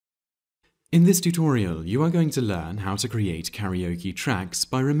In this tutorial, you are going to learn how to create karaoke tracks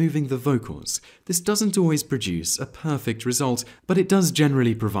by removing the vocals. This doesn't always produce a perfect result, but it does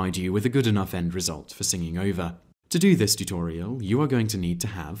generally provide you with a good enough end result for singing over. To do this tutorial, you are going to need to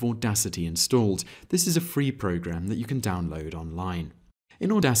have Audacity installed. This is a free program that you can download online.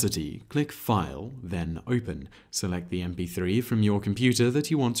 In Audacity, click File, then Open. Select the MP3 from your computer that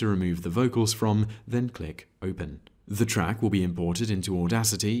you want to remove the vocals from, then click Open. The track will be imported into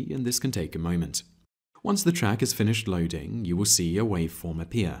Audacity, and this can take a moment. Once the track is finished loading, you will see a waveform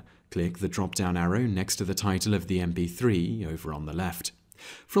appear. Click the drop-down arrow next to the title of the MP3 over on the left.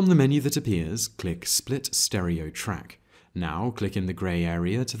 From the menu that appears, click Split Stereo Track. Now click in the grey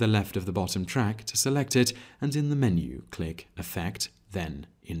area to the left of the bottom track to select it, and in the menu, click Effect, then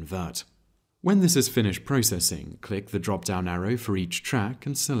Invert. When this is finished processing, click the drop-down arrow for each track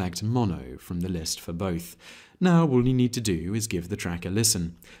and select Mono from the list for both. Now all you need to do is give the track a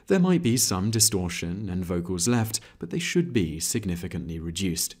listen. There might be some distortion and vocals left, but they should be significantly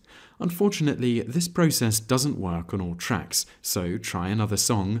reduced. Unfortunately, this process doesn't work on all tracks, so try another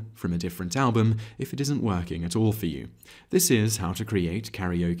song from a different album if it isn't working at all for you. This is how to create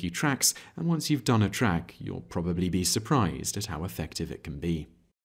karaoke tracks, and once you've done a track, you'll probably be surprised at how effective it can be.